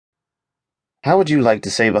How would you like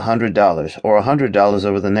to save $100 or $100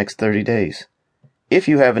 over the next 30 days? If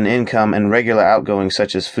you have an income and regular outgoings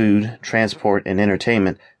such as food, transport, and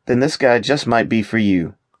entertainment, then this guide just might be for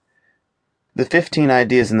you. The 15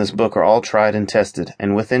 ideas in this book are all tried and tested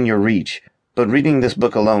and within your reach, but reading this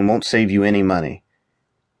book alone won't save you any money.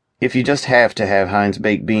 If you just have to have Heinz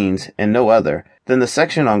baked beans and no other, then the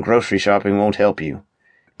section on grocery shopping won't help you.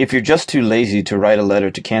 If you're just too lazy to write a letter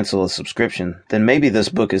to cancel a subscription, then maybe this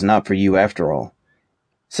book is not for you after all.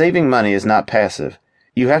 Saving money is not passive.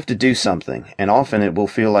 You have to do something, and often it will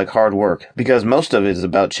feel like hard work, because most of it is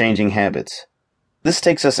about changing habits. This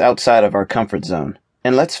takes us outside of our comfort zone,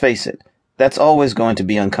 and let's face it, that's always going to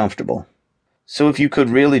be uncomfortable. So if you could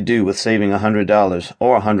really do with saving $100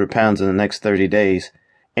 or £100 in the next 30 days,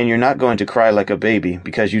 and you're not going to cry like a baby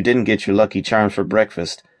because you didn't get your Lucky Charms for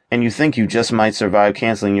breakfast, and you think you just might survive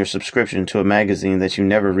canceling your subscription to a magazine that you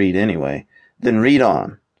never read anyway, then read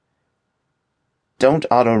on. Don't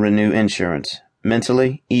auto-renew insurance.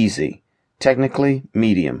 Mentally, easy. Technically,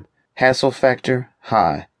 medium. Hassle factor,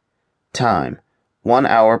 high. Time, 1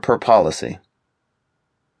 hour per policy.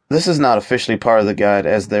 This is not officially part of the guide,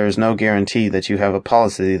 as there is no guarantee that you have a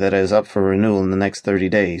policy that is up for renewal in the next 30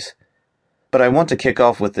 days. But I want to kick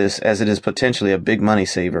off with this as it is potentially a big money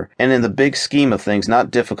saver, and in the big scheme of things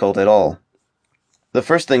not difficult at all. The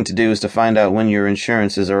first thing to do is to find out when your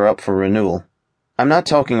insurances are up for renewal. I'm not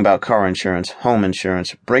talking about car insurance, home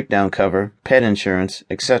insurance, breakdown cover, pet insurance,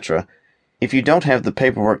 etc. If you don't have the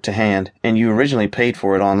paperwork to hand, and you originally paid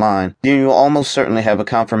for it online, then you will almost certainly have a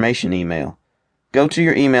confirmation email. Go to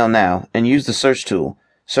your email now and use the search tool.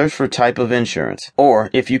 Search for type of insurance, or,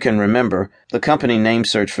 if you can remember, the company name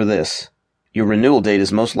search for this. Your renewal date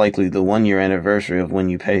is most likely the 1-year anniversary of when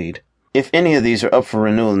you paid. If any of these are up for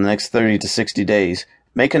renewal in the next 30 to 60 days,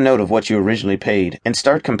 make a note of what you originally paid and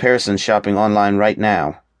start comparison shopping online right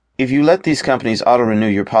now. If you let these companies auto-renew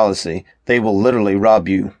your policy, they will literally rob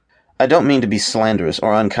you. I don't mean to be slanderous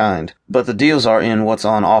or unkind, but the deals are in what's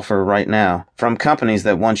on offer right now from companies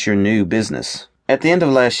that want your new business. At the end of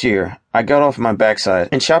last year, I got off my backside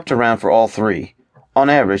and shopped around for all three. On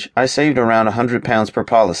average, I saved around £100 per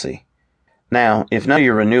policy. Now, if none of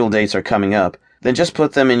your renewal dates are coming up, then just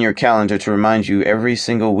put them in your calendar to remind you every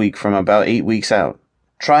single week from about 8 weeks out.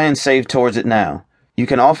 Try and save towards it now. You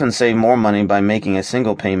can often save more money by making a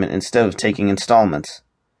single payment instead of taking installments.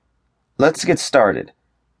 Let's get started.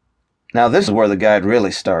 Now this is where the guide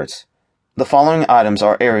really starts. The following items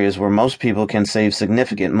are areas where most people can save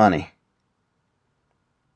significant money.